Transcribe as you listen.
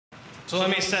So let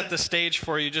me set the stage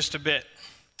for you just a bit.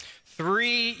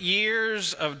 3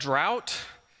 years of drought,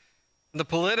 the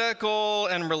political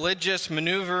and religious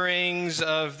maneuverings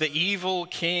of the evil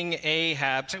King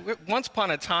Ahab. Once upon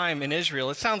a time in Israel,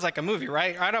 it sounds like a movie,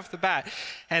 right? Right off the bat.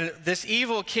 And this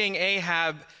evil King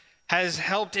Ahab has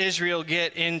helped Israel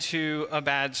get into a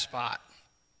bad spot.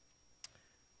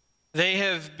 They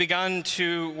have begun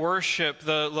to worship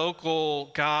the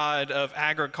local god of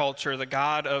agriculture, the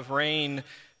god of rain,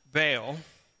 Baal.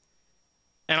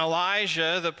 And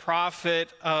Elijah, the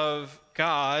prophet of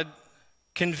God,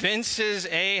 convinces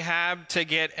Ahab to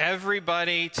get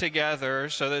everybody together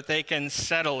so that they can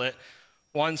settle it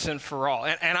once and for all.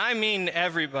 And I mean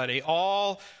everybody,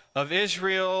 all of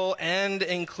Israel, and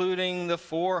including the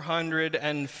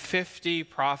 450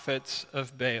 prophets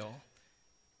of Baal.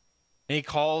 He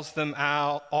calls them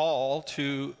out all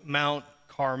to Mount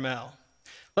Carmel.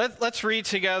 Let's read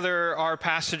together our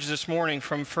passage this morning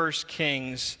from 1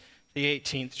 Kings, the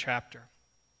 18th chapter.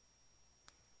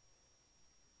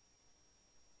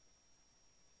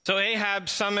 So Ahab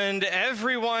summoned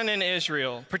everyone in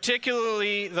Israel,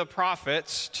 particularly the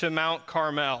prophets, to Mount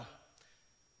Carmel.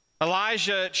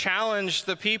 Elijah challenged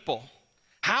the people.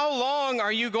 How long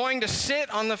are you going to sit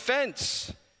on the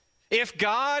fence? If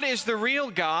God is the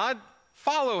real God,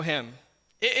 follow him.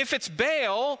 If it's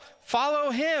Baal,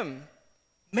 follow him.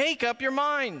 Make up your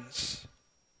minds.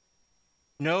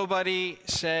 Nobody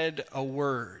said a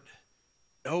word.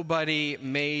 Nobody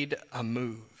made a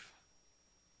move.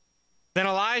 Then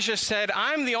Elijah said,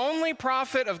 I'm the only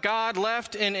prophet of God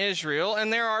left in Israel,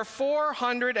 and there are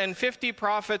 450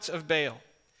 prophets of Baal.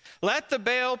 Let the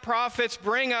Baal prophets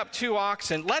bring up 2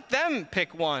 oxen. Let them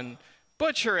pick one,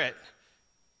 butcher it,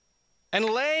 and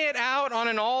lay it out on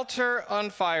an altar on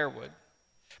firewood.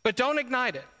 But don't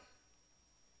ignite it.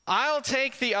 I'll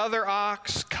take the other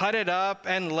ox, cut it up,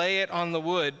 and lay it on the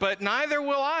wood, but neither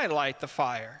will I light the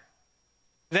fire.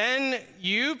 Then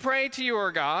you pray to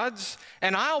your gods,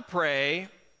 and I'll pray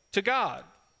to God.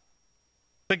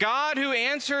 The God who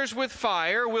answers with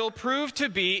fire will prove to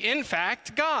be, in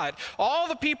fact, God. All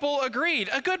the people agreed.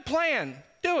 A good plan.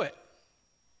 Do it.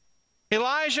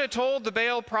 Elijah told the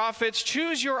Baal prophets,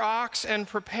 choose your ox and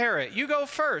prepare it. You go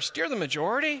first. You're the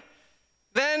majority.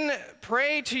 Then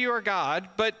pray to your God,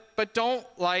 but don't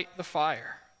light the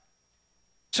fire.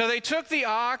 So they took the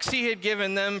ox he had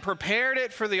given them, prepared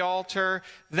it for the altar,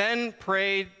 then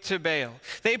prayed to Baal.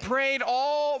 They prayed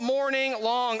all morning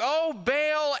long, oh,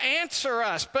 Baal, answer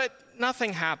us. But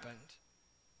nothing happened.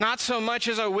 Not so much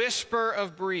as a whisper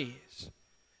of breeze.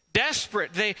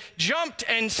 Desperate, they jumped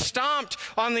and stomped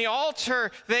on the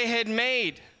altar they had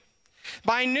made.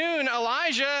 By noon,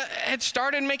 Elijah had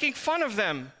started making fun of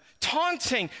them,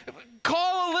 taunting,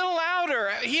 call a little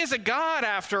louder. He is a god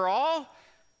after all.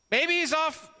 Maybe he's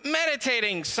off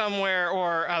meditating somewhere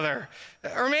or other.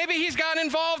 Or maybe he's gotten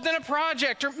involved in a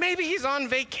project. Or maybe he's on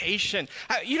vacation.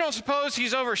 You don't suppose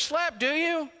he's overslept, do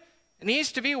you? It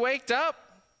needs to be waked up.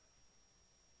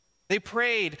 They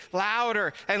prayed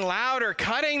louder and louder,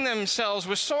 cutting themselves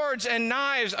with swords and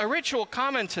knives, a ritual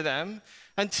common to them,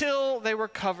 until they were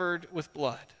covered with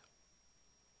blood.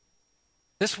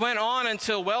 This went on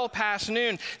until well past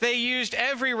noon. They used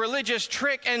every religious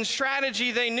trick and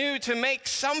strategy they knew to make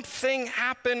something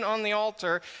happen on the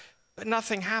altar, but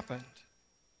nothing happened.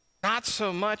 Not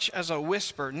so much as a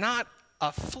whisper, not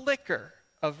a flicker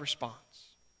of response.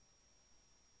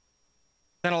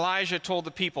 Then Elijah told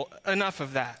the people, enough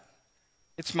of that.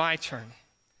 It's my turn.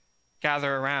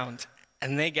 Gather around.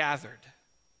 And they gathered.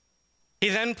 He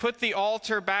then put the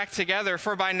altar back together,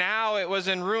 for by now it was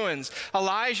in ruins.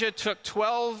 Elijah took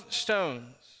 12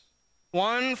 stones,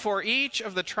 one for each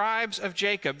of the tribes of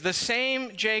Jacob, the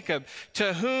same Jacob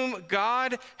to whom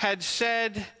God had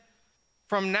said,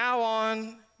 from now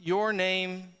on, your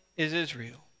name is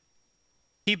Israel.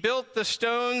 He built the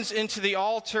stones into the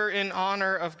altar in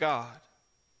honor of God.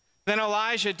 Then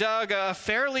Elijah dug a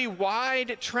fairly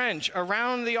wide trench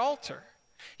around the altar.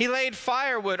 He laid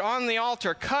firewood on the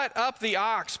altar, cut up the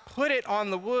ox, put it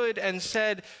on the wood, and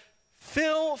said,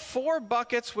 fill 4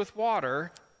 buckets with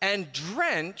water and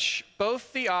drench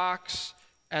both the ox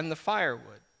and the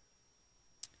firewood.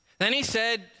 Then he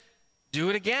said, do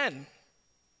it again.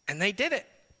 And they did it.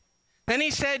 Then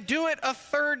he said, do it a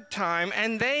 3rd time.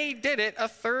 And they did it a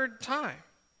 3rd time.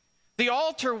 The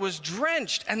altar was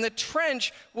drenched and the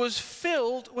trench was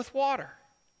filled with water.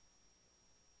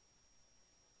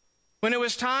 When it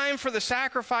was time for the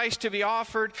sacrifice to be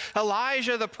offered,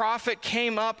 Elijah the prophet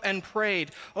came up and prayed,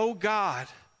 O God,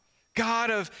 God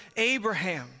of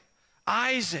Abraham,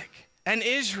 Isaac, and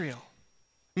Israel,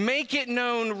 Make it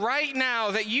known right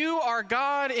now that you are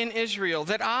God in Israel,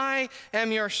 that I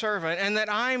am your servant, and that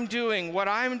I'm doing what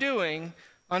I'm doing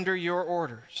under your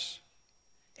orders.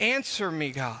 Answer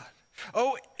me, God.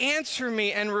 Oh, answer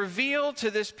me and reveal to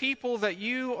this people that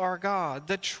you are God,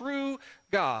 the true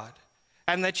God,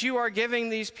 and that you are giving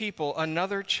these people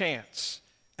another chance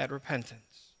at repentance.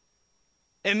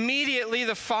 Immediately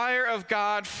the fire of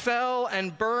God fell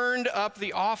and burned up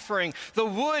the offering, the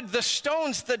wood, the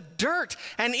stones, the dirt,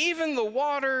 and even the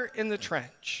water in the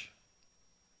trench.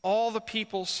 All the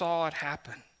people saw it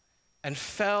happen and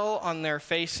fell on their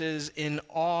faces in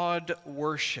awed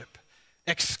worship,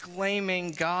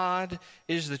 exclaiming, God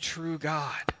is the true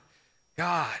God.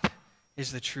 God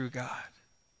is the true God.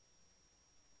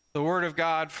 The word of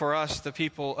God for us, the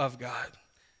people of God.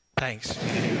 Thanks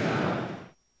be to God.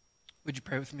 Would you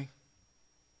pray with me?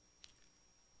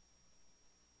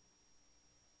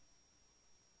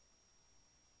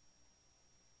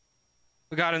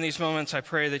 God, in these moments, I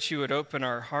pray that you would open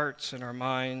our hearts and our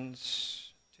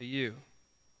minds to you.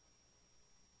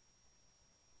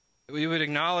 That we would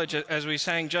acknowledge, as we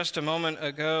sang just a moment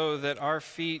ago, that our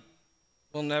feet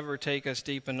will never take us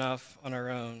deep enough on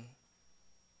our own.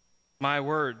 My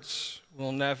words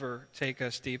will never take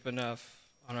us deep enough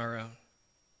on our own.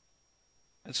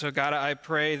 And so, God, I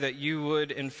pray that you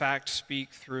would, in fact, speak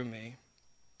through me,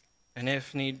 and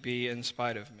if need be, in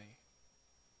spite of me,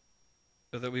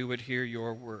 so that we would hear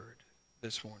your word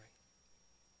this morning.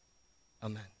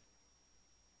 Amen.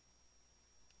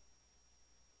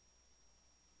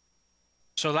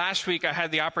 So last week I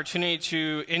had the opportunity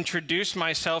to introduce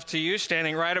myself to you,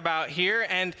 standing right about here,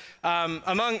 and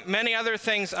among many other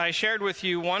things I shared with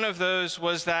you, one of those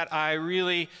was that I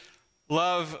really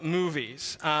love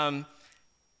movies.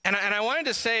 And I wanted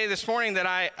to say this morning that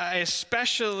I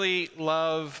especially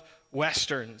love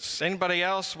Westerns. Anybody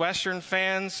else Western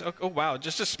fans? Oh, wow,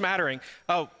 just a smattering.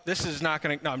 Oh, this is not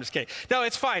going to, no, I'm just kidding. No,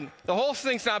 it's fine. The whole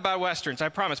thing's not about Westerns, I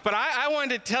promise. But I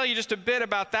wanted to tell you just a bit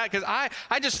about that because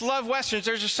I just love Westerns.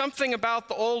 There's just something about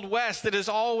the Old West that has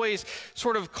always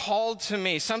sort of called to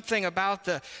me, something about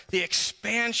the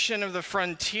expansion of the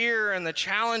frontier and the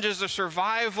challenges of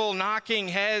survival, knocking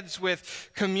heads with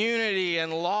community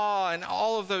and law and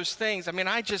all of those things. I mean,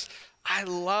 I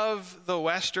love the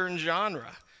Western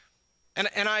genre.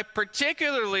 And I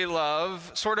particularly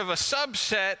love sort of a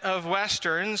subset of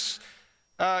Westerns,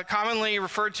 commonly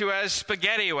referred to as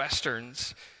spaghetti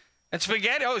Westerns. And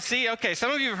spaghetti, oh, see, okay, some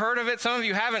of you have heard of it, some of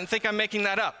you haven't, and think I'm making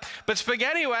that up. But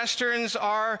spaghetti Westerns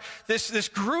are this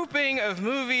grouping of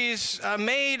movies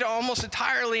made almost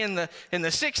entirely in the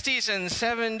 60s and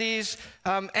 70s,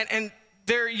 and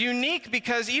they're unique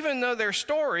because even though their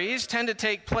stories tend to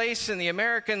take place in the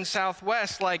American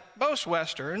Southwest, like most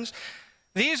Westerns,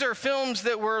 these are films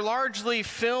that were largely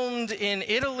filmed in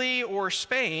Italy or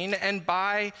Spain and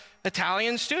by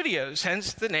Italian studios,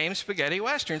 hence the name spaghetti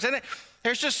Westerns. And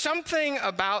there's just something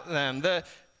about them,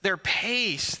 their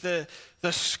pace, the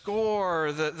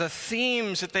score, the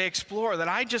themes that they explore that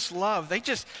I just love.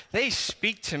 They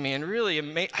speak to me and really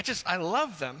I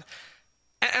love them.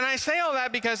 And I say all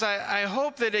that because I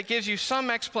hope that it gives you some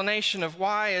explanation of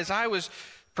why, as I was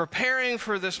preparing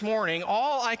for this morning,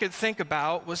 all I could think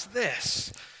about was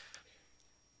this.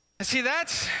 And see,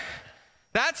 that's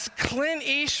Clint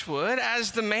Eastwood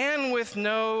as the man with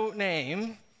no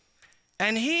name,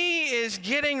 and he is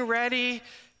getting ready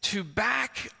to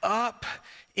back up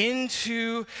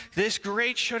into this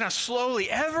great showdown, slowly,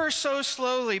 ever so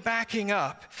slowly backing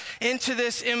up into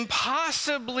this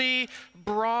impossibly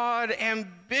broad,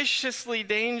 ambitiously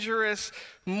dangerous,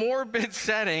 morbid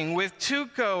setting with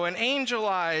Tuco and Angel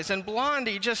Eyes and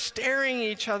Blondie just staring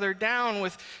each other down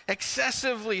with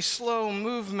excessively slow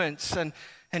movements and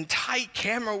tight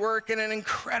camera work and an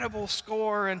incredible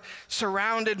score and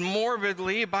surrounded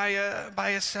morbidly by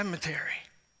a cemetery.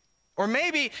 Or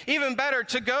maybe, even better,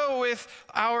 to go with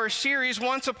our series,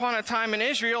 Once Upon a Time in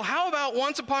Israel, how about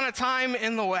Once Upon a Time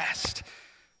in the West?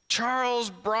 Charles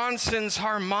Bronson's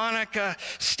harmonica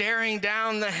staring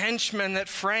down the henchman that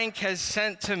Frank has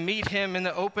sent to meet him in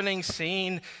the opening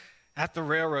scene at the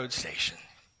railroad station.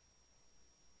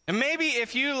 And maybe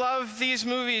if you love these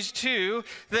movies too,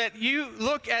 that you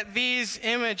look at these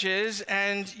images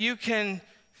and you can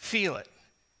feel it.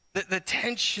 The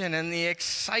tension and the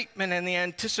excitement and the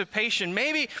anticipation.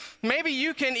 Maybe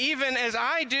you can even, as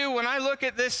I do when I look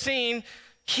at this scene,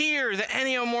 hear the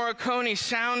Ennio Morricone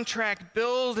soundtrack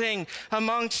building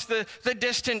amongst the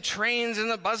distant trains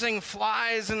and the buzzing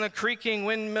flies and the creaking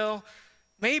windmill.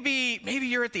 Maybe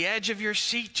you're at the edge of your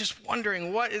seat just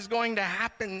wondering what is going to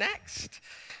happen next.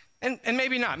 And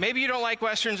maybe not. Maybe you don't like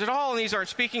Westerns at all and these aren't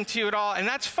speaking to you at all, and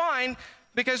that's fine.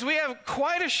 because we have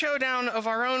quite a showdown of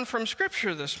our own from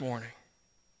Scripture this morning.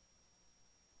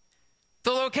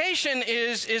 The location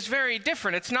is very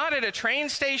different. It's not at a train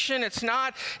station. It's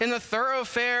not in the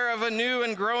thoroughfare of a new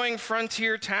and growing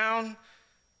frontier town.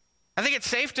 I think it's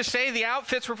safe to say the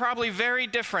outfits were probably very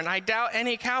different. I doubt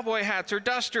any cowboy hats or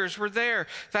dusters were there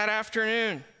that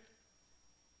afternoon.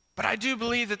 But I do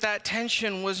believe that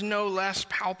tension was no less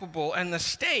palpable, and the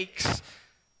stakes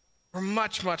were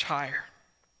much, much higher.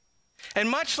 And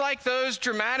much like those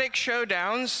dramatic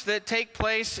showdowns that take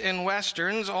place in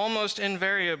Westerns almost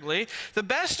invariably, the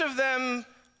best of them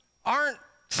aren't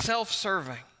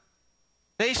self-serving.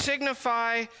 They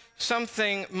signify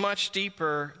something much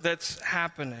deeper that's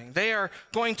happening. They are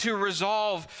going to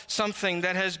resolve something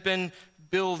that has been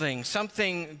building,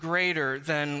 something greater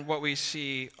than what we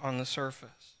see on the surface.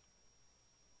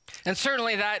 And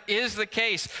certainly that is the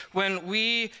case when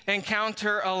we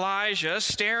encounter Elijah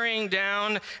staring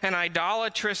down an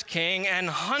idolatrous king and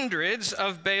hundreds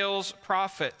of Baal's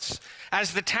prophets.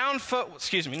 As the townfolk,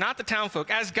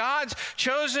 as God's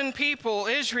chosen people,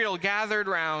 Israel gathered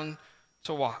round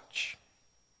to watch.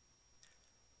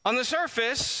 On the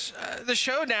surface, the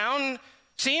showdown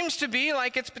seems to be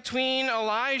like it's between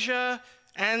Elijah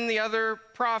and the other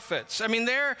prophets. I mean,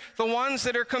 they're the ones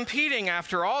that are competing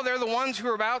after all. They're the ones who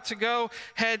are about to go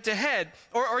head to head.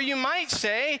 Or you might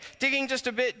say, digging just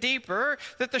a bit deeper,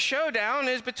 that the showdown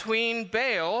is between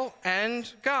Baal and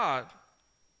God.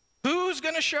 Who's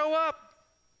going to show up?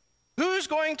 Who's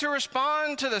going to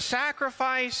respond to the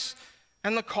sacrifice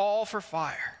and the call for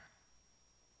fire?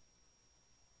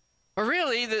 But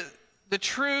really, the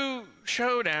true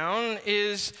showdown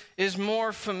is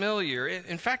more familiar.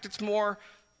 In fact, it's more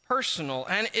personal,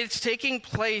 and it's taking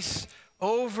place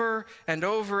over and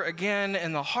over again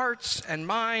in the hearts and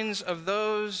minds of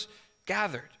those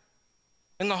gathered,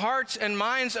 in the hearts and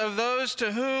minds of those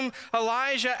to whom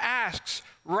Elijah asks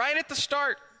right at the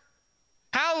start,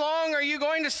 how long are you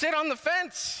going to sit on the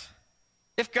fence?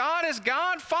 If God is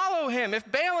God, follow him.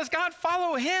 If Baal is God,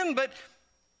 follow him, but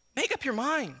make up your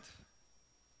mind.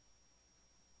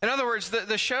 In other words,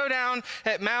 the showdown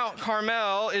at Mount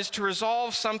Carmel is to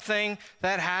resolve something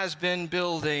that has been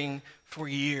building for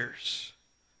years.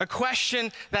 A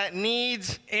question that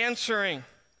needs answering.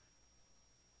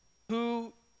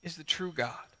 Who is the true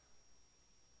God?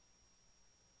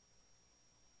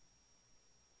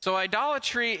 So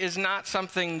idolatry is not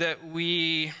something that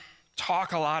we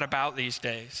talk a lot about these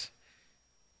days.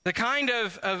 The kind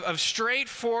of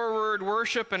straightforward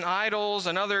worship and idols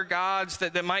and other gods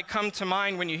that might come to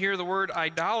mind when you hear the word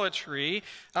idolatry,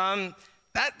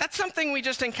 that's something we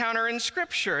just encounter in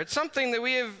Scripture. It's something that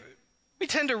we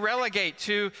tend to relegate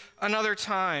to another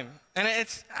time. And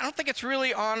I don't think it's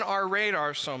really on our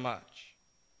radar so much.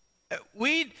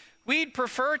 We'd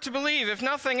prefer to believe, if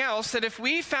nothing else, that if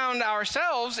we found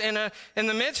ourselves in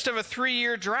the midst of a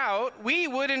 3-year drought, we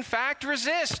would in fact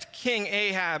resist King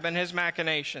Ahab and his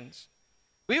machinations.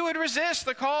 We would resist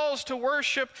the calls to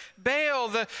worship Baal,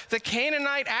 the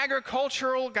Canaanite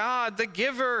agricultural god, the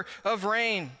giver of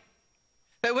rain.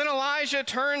 That when Elijah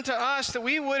turned to us, that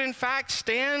we would in fact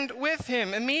stand with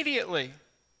him immediately.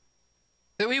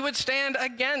 That we would stand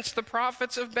against the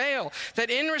prophets of Baal. That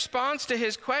in response to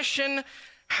his question,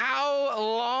 how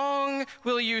long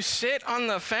will you sit on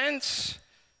the fence?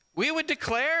 We would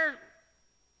declare,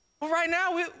 well, right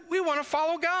now we want to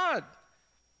follow God.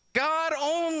 God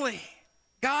only.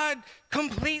 God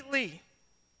completely.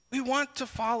 We want to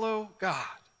follow God.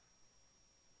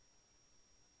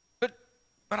 But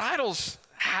idols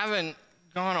haven't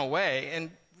gone away,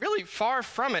 and really far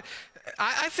from it.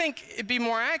 I think it'd be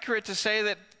more accurate to say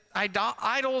that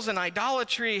idols and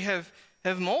idolatry have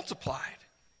multiplied.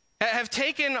 Have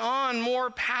taken on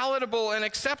more palatable and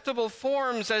acceptable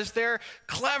forms as their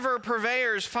clever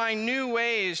purveyors find new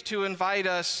ways to invite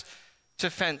us to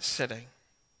fence sitting.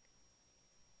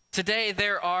 Today,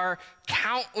 there are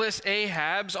countless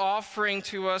Ahabs offering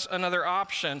to us another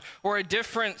option or a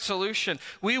different solution.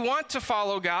 We want to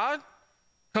follow God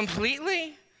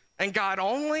completely and God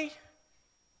only,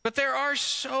 but there are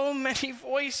so many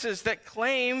voices that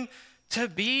claim to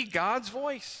be God's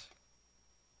voice.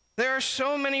 There are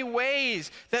so many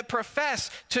ways that profess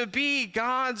to be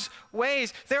God's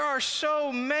ways. There are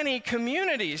so many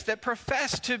communities that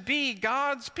profess to be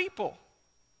God's people.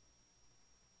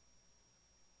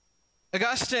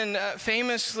 Augustine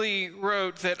famously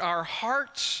wrote that our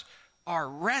hearts are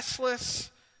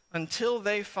restless until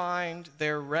they find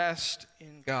their rest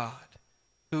in God,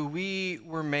 who we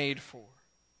were made for.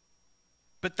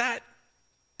 But that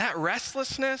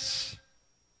restlessness,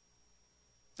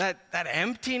 that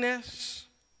emptiness,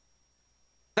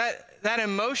 That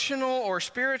emotional or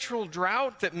spiritual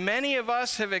drought that many of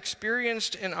us have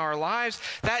experienced in our lives,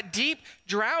 that deep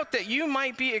drought that you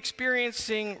might be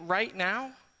experiencing right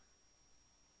now,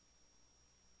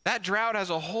 that drought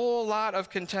has a whole lot of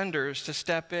contenders to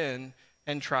step in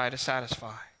and try to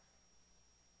satisfy.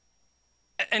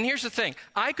 And here's the thing,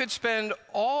 I could spend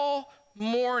all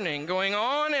morning going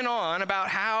on and on about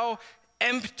how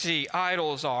empty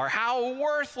idols are, how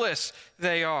worthless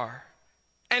they are.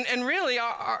 And really,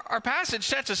 our passage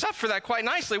sets us up for that quite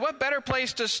nicely. What better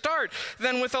place to start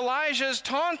than with Elijah's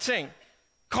taunting?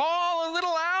 Call a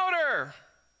little louder.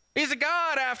 He's a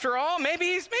god after all. Maybe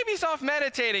he's off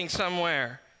meditating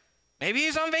somewhere. Maybe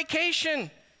he's on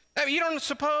vacation. I mean, you don't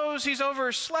suppose he's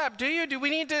overslept, do you? Do we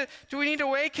need to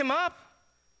wake him up?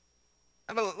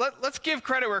 I mean, let's give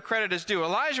credit where credit is due.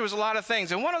 Elijah was a lot of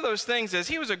things, and one of those things is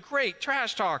he was a great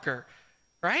trash talker,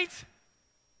 right?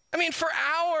 I mean, for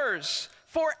hours,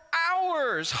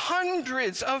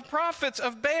 hundreds of prophets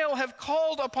of Baal have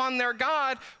called upon their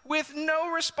God with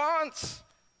no response.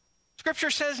 Scripture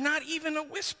says not even a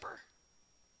whisper.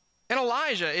 And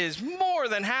Elijah is more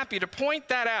than happy to point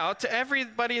that out to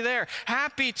everybody there,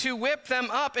 happy to whip them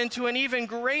up into an even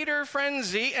greater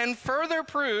frenzy and further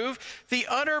prove the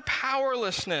utter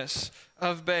powerlessness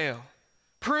of Baal.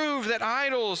 Prove that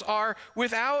idols are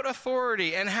without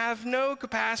authority and have no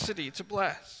capacity to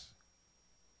bless.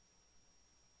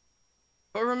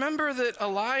 But remember that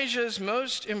Elijah's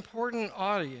most important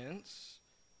audience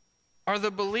are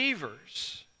the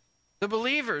believers. The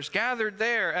believers gathered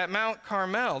there at Mount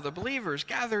Carmel. The believers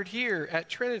gathered here at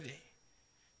Trinity.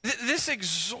 This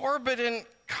exorbitant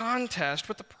contest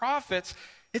with the prophets,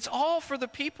 it's all for the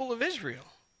people of Israel.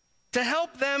 To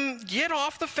help them get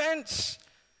off the fence.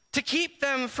 To keep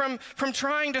them from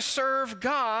trying to serve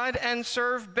God and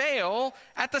serve Baal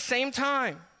at the same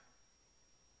time.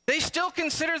 They still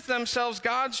consider themselves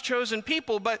God's chosen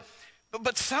people, but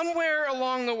somewhere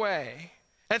along the way,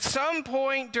 at some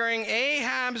point during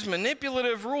Ahab's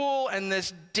manipulative rule and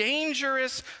this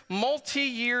dangerous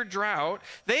multi-year drought,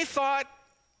 they thought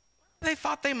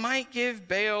they might give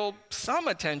Baal some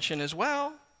attention as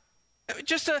well.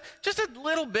 Just a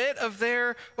little bit of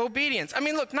their obedience. I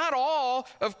mean, look, not all,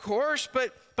 of course,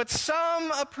 but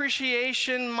some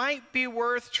appreciation might be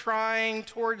worth trying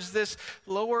towards this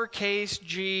lowercase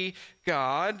g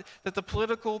God that the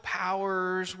political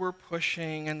powers were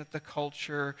pushing and that the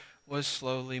culture was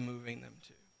slowly moving them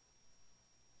to.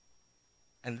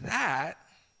 And that,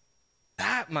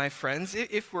 my friends,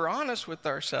 if we're honest with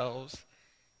ourselves,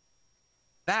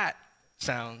 that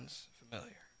sounds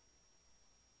familiar.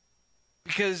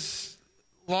 Because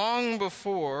long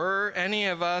before any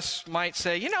of us might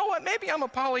say, you know what, maybe I'm a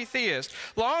polytheist.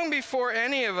 Long before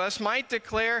any of us might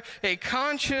declare a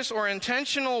conscious or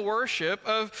intentional worship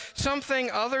of something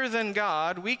other than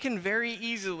God, we can very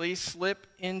easily slip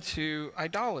into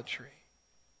idolatry.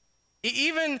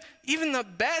 Even the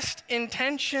best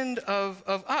intentioned of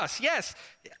us, yes,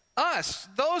 us,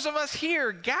 those of us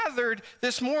here gathered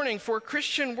this morning for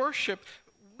Christian worship,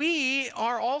 we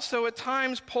are also at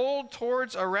times pulled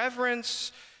towards a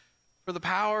reverence for the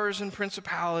powers and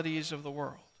principalities of the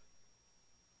world.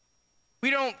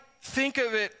 We don't think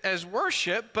of it as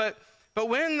worship, but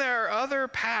when there are other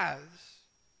paths,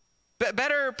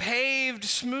 better paved,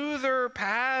 smoother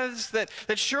paths that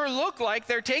sure look like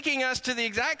they're taking us to the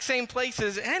exact same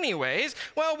places anyways,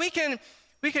 well, we can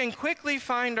quickly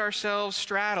find ourselves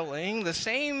straddling the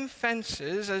same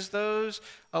fences as those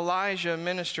Elijah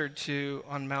ministered to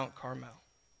on Mount Carmel.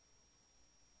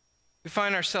 We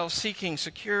find ourselves seeking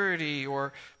security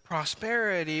or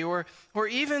prosperity or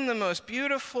even the most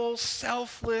beautiful,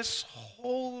 selfless,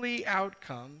 holy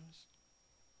outcomes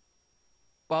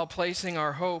while placing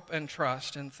our hope and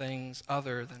trust in things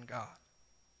other than God.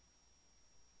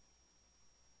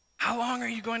 How long are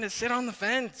you going to sit on the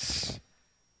fence?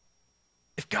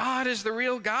 If God is the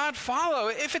real God, follow.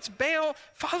 If it's Baal,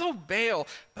 follow Baal,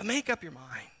 but make up your minds.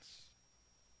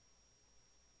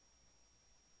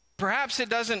 Perhaps it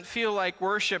doesn't feel like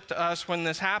worship to us when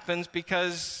this happens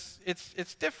because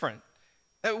it's different.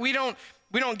 We don't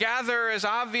gather as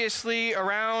obviously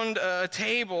around a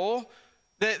table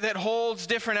that holds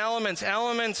different elements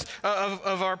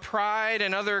of our pride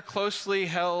and other closely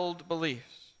held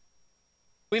beliefs.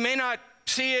 We may not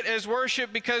see it as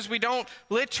worship because we don't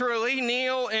literally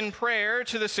kneel in prayer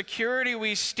to the security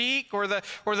we seek or the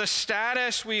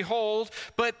status we hold,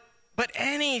 but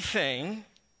anything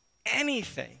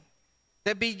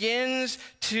that begins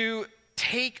to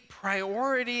take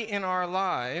priority in our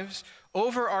lives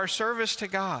over our service to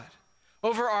God,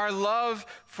 over our love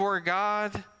for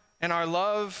God and our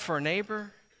love for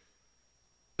neighbor,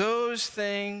 those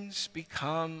things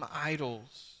become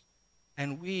idols,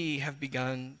 and we have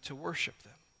begun to worship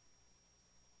them.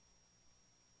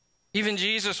 Even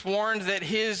Jesus warned that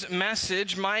his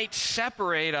message might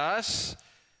separate us,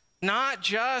 not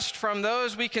just from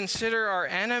those we consider our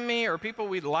enemy or people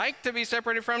we'd like to be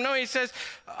separated from. No, he says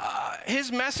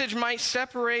his message might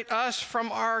separate us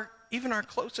from even our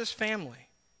closest family.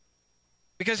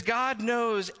 Because God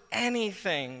knows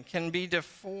anything can be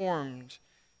deformed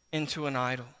into an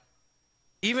idol.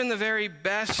 Even the very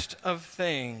best of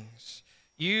things,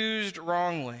 used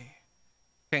wrongly,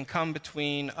 can come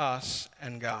between us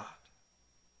and God.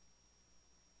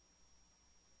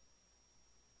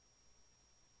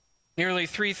 Nearly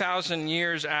 3,000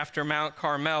 years after Mount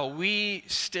Carmel, we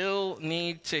still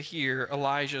need to hear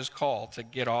Elijah's call to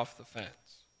get off the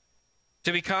fence,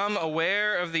 to become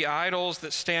aware of the idols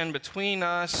that stand between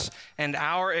us and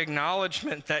our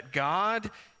acknowledgement that God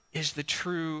is the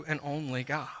true and only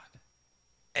God.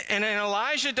 And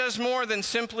Elijah does more than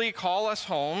simply call us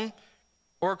home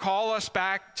or call us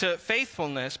back to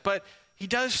faithfulness, but he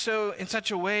does so in such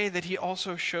a way that he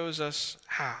also shows us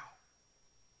how.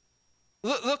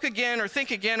 Look again or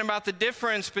think again about the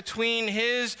difference between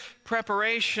his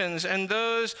preparations and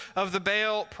those of the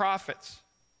Baal prophets.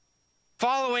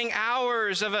 Following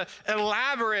hours of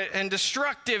elaborate and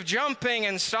destructive jumping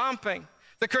and stomping,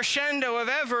 the crescendo of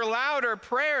ever louder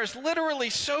prayers, literally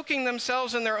soaking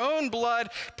themselves in their own blood,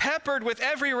 peppered with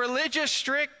every religious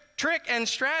trick and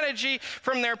strategy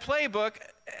from their playbook.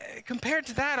 Compared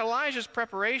to that, Elijah's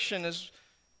preparation is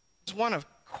one of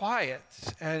quiet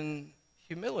and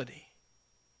humility.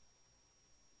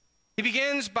 He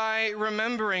begins by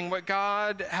remembering what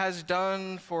God has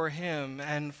done for him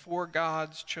and for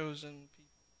God's chosen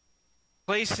people,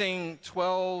 placing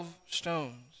 12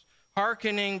 stones,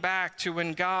 hearkening back to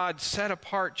when God set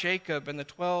apart Jacob and the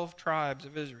 12 tribes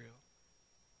of Israel.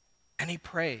 And he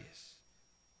prays.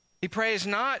 He prays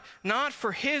not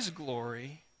for his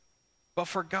glory, but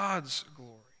for God's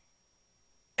glory.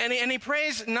 And he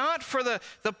prays not for the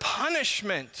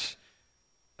punishment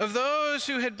of those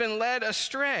who had been led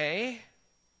astray,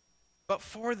 but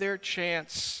for their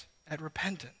chance at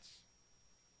repentance.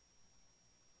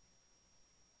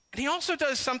 And he also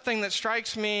does something that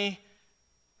strikes me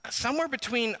somewhere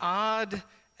between odd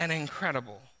and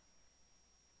incredible.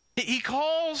 He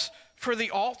calls for the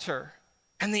altar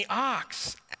and the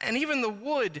ox and even the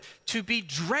wood to be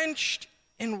drenched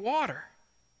in water,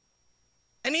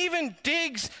 and even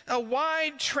digs a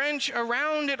wide trench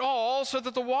around it all so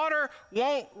that the water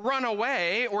won't run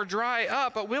away or dry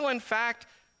up, but will in fact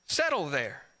settle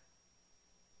there.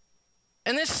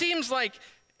 And this seems like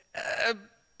a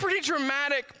pretty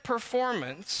dramatic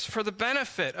performance for the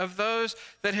benefit of those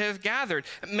that have gathered.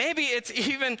 Maybe it's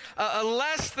even a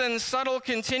less than subtle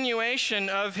continuation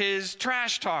of his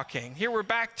trash talking. Here we're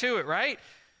back to it, right?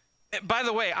 By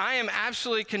the way, I am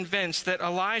absolutely convinced that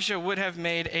Elijah would have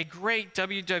made a great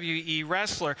WWE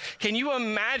wrestler. Can you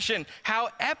imagine how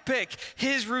epic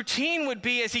his routine would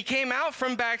be as he came out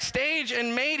from backstage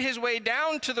and made his way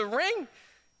down to the ring?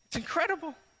 It's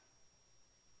incredible.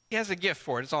 He has a gift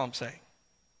for it, is all I'm saying.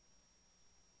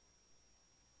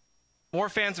 More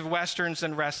fans of Westerns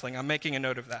than wrestling. I'm making a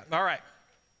note of that. All right.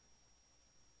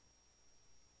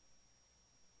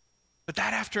 But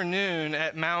that afternoon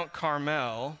at Mount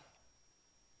Carmel,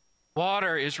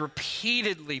 water is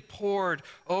repeatedly poured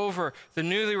over the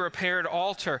newly repaired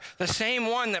altar, the same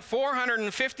one that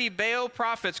 450 Baal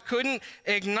prophets couldn't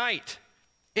ignite.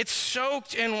 It's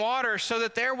soaked in water so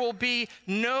that there will be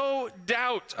no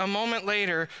doubt a moment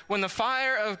later when the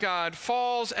fire of God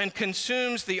falls and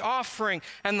consumes the offering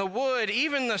and the wood,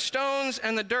 even the stones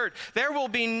and the dirt. There will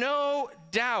be no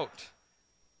doubt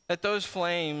that those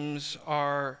flames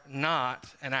are not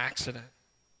an accident.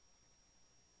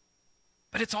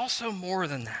 But it's also more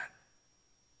than that.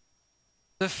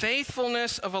 The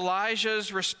faithfulness of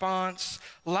Elijah's response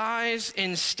lies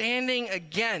in standing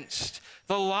against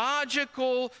the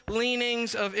logical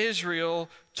leanings of Israel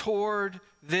toward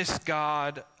this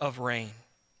God of rain.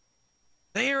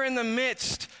 They are in the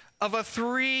midst of a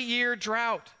 3-year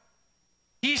drought.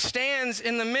 He stands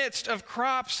in the midst of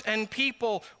crops and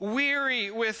people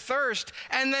weary with thirst,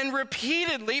 and then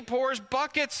repeatedly pours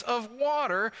buckets of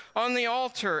water on the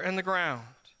altar and the ground.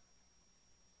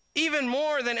 Even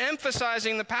more than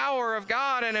emphasizing the power of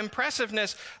God and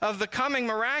impressiveness of the coming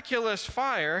miraculous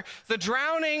fire, the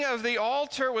drowning of the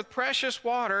altar with precious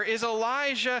water is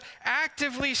Elijah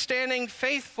actively standing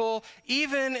faithful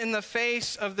even in the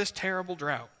face of this terrible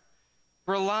drought,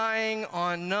 relying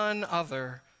on none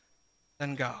other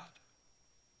than God.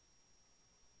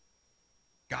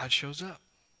 God shows up.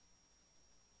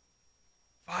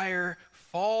 Fire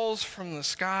falls from the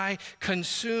sky,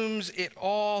 consumes it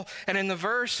all. And in the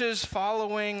verses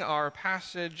following our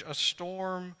passage, a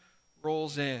storm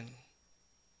rolls in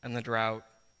and the drought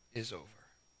is over.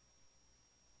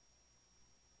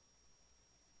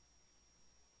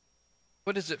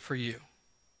 What is it for you?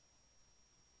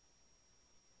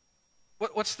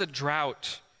 What's the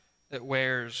drought that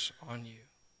wears on you?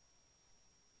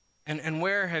 And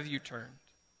where have you turned?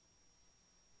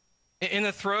 In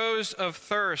the throes of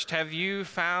thirst, have you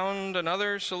found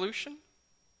another solution?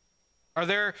 Are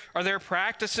there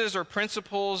practices or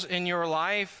principles in your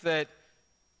life that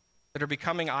are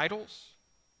becoming idols?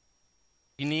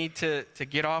 You need to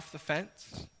get off the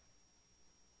fence?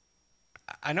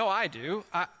 I know I do.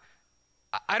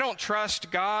 I don't trust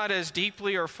God as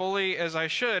deeply or fully as I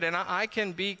should, and I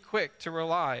can be quick to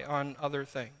rely on other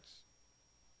things.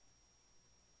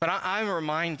 But I'm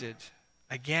reminded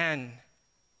again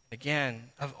and again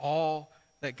of all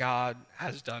that God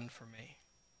has done for me,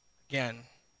 again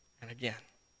and again.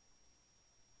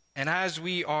 And as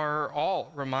we are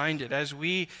all reminded, as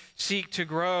we seek to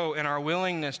grow in our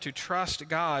willingness to trust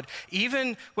God,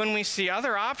 even when we see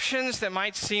other options that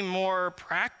might seem more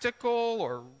practical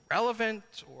or relevant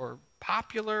or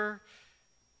popular,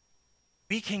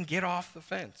 we can get off the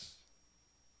fence.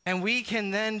 And we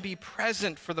can then be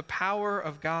present for the power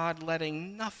of God,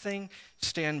 letting nothing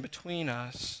stand between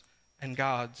us and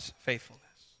God's faithfulness.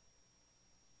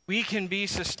 We can be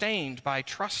sustained by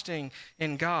trusting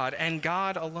in God and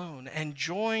God alone and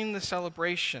join the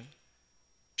celebration,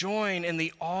 join in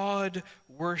the awed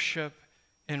worship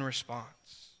in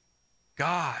response.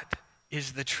 God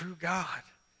is the true God.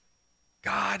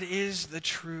 God is the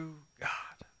true God.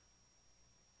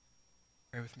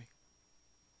 Pray with me.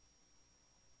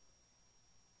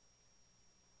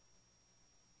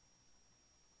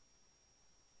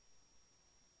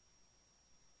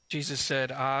 Jesus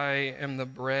said, I am the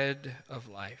bread of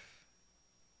life.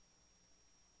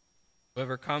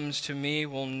 Whoever comes to me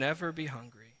will never be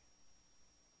hungry.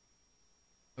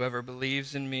 Whoever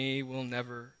believes in me will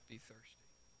never be thirsty.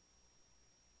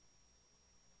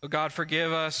 Oh God,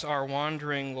 forgive us our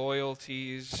wandering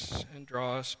loyalties and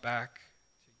draw us back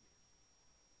to you.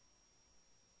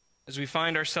 As we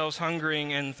find ourselves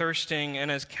hungering and thirsting, and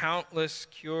as countless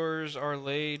cures are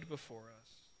laid before us,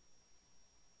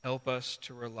 help us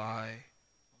to rely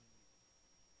on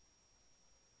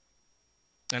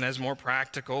you. And as more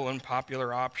practical and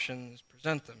popular options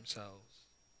present themselves,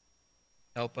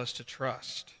 help us to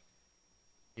trust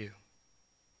you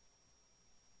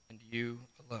and you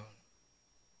alone.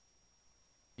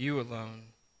 You alone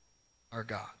are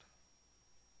God.